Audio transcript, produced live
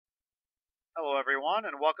Hello everyone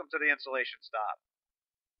and welcome to the Insulation Stop.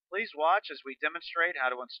 Please watch as we demonstrate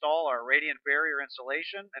how to install our radiant barrier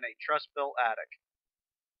insulation in a truss-built attic.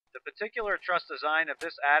 The particular truss design of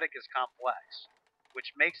this attic is complex,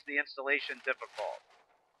 which makes the installation difficult.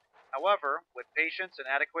 However, with patience and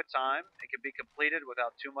adequate time, it can be completed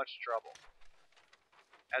without too much trouble.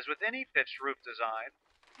 As with any pitched roof design,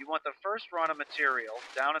 you want the first run of material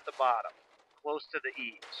down at the bottom, close to the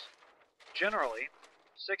eaves. Generally,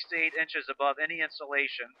 6 to 8 inches above any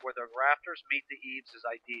insulation where the rafters meet the eaves is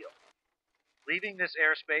ideal. Leaving this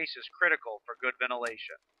airspace is critical for good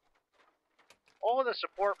ventilation. All of the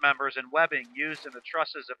support members and webbing used in the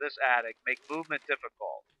trusses of this attic make movement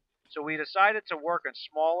difficult, so we decided to work in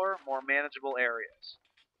smaller, more manageable areas.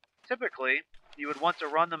 Typically, you would want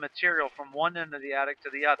to run the material from one end of the attic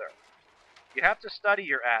to the other. You have to study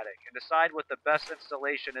your attic and decide what the best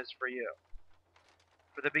installation is for you.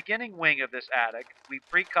 For the beginning wing of this attic, we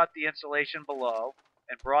pre-cut the insulation below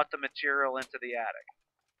and brought the material into the attic.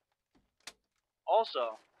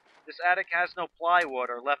 Also, this attic has no plywood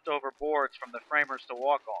or leftover boards from the framers to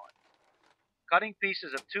walk on. Cutting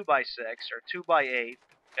pieces of 2x6 or 2x8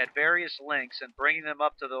 at various lengths and bringing them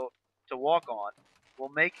up to walk on will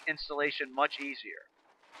make installation much easier.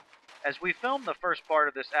 As we filmed the first part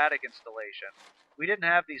of this attic installation, we didn't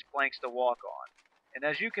have these planks to walk on. And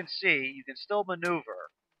as you can see, you can still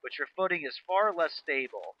maneuver, but your footing is far less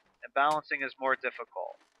stable and balancing is more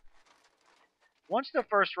difficult. Once the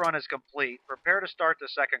first run is complete, prepare to start the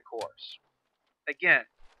second course. Again,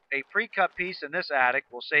 a pre-cut piece in this attic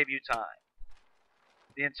will save you time.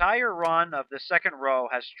 The entire run of the second row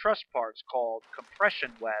has truss parts called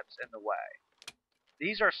compression webs in the way.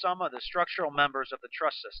 These are some of the structural members of the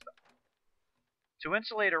truss system. To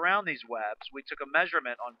insulate around these webs, we took a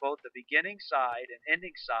measurement on both the beginning side and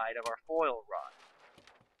ending side of our foil run,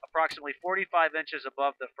 approximately 45 inches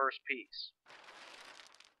above the first piece.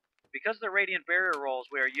 Because the radiant barrier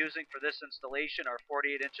rolls we are using for this installation are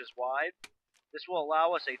 48 inches wide, this will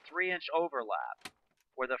allow us a 3-inch overlap,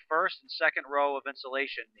 where the first and second row of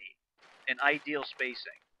insulation meet, in ideal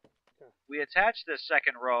spacing. We attached this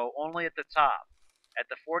second row only at the top, at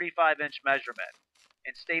the 45-inch measurement,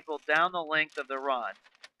 and stapled down the length of the run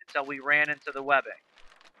until we ran into the webbing.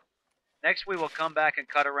 Next, we will come back and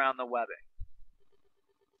cut around the webbing.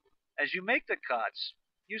 As you make the cuts,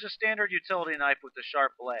 use a standard utility knife with a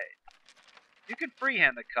sharp blade. You can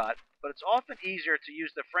freehand the cut, but it's often easier to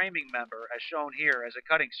use the framing member as shown here as a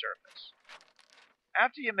cutting surface.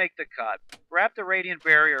 After you make the cut, wrap the radiant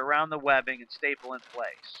barrier around the webbing and staple in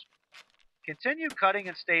place. Continue cutting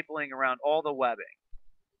and stapling around all the webbing.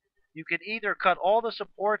 You can either cut all the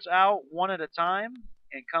supports out one at a time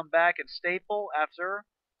and come back and staple after,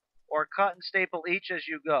 or cut and staple each as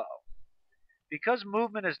you go. Because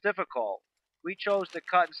movement is difficult, we chose to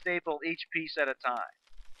cut and staple each piece at a time.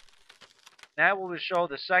 Now we will show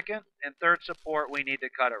the second and third support we need to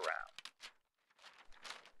cut around.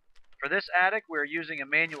 For this attic, we are using a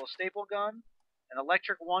manual staple gun. An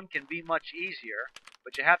electric one can be much easier,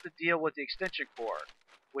 but you have to deal with the extension cord,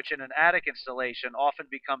 which in an attic installation often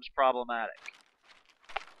becomes problematic.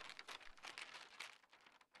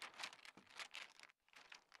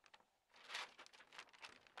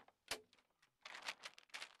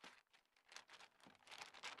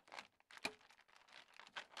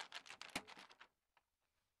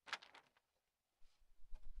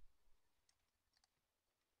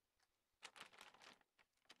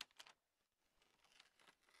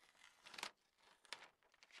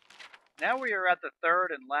 Now we are at the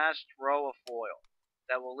third and last row of foil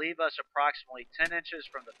that will leave us approximately 10 inches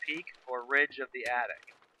from the peak or ridge of the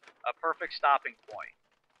attic, a perfect stopping point.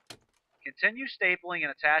 Continue stapling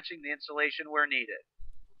and attaching the insulation where needed.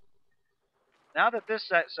 Now that this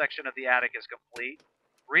section of the attic is complete,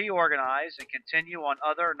 reorganize and continue on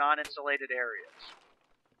other non-insulated areas.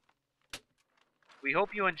 We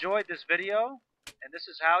hope you enjoyed this video, and this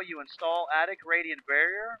is how you install attic radiant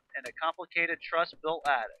barrier in a complicated truss-built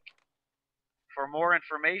attic. For more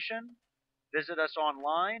information, visit us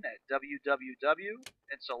online at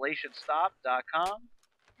www.insulationstop.com,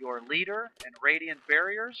 your leader in radiant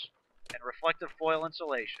barriers and reflective foil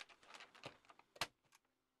insulation.